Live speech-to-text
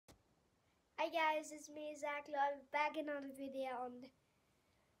Hi guys, it's me Zach. I'm back in another video on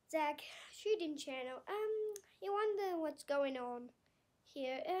Zach Shooting Channel. You wonder what's going on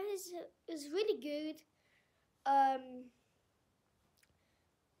here? It's really good.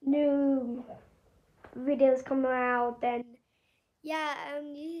 New videos coming out, and yeah.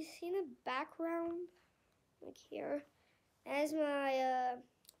 You see in the background, like here. There's my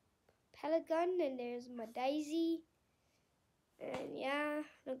pellet gun, and there's my Daisy. And yeah,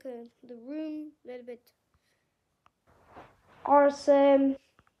 look at the room, a little bit awesome.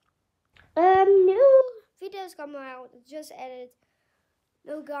 New videos come out. Just edited.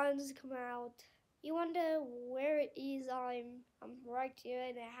 No guns come out. You wonder where it is? I'm right here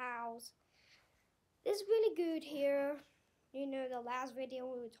in the house. It's really good here. You know, the last video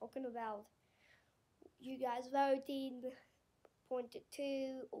we were talking about you guys voting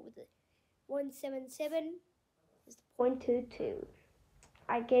 .22 over the 177 is the .22.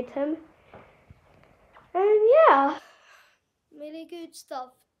 I get him. And yeah, really good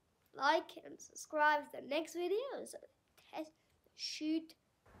stuff. Like and subscribe to the next video. So test shoot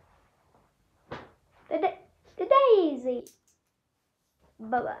the Daisy.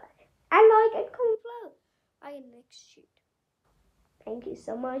 Bye bye. And like and comment below. I can next shoot. Thank you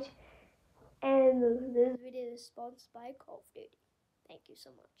so much. And this video is sponsored by Call of Duty. Thank you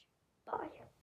so much. Bye.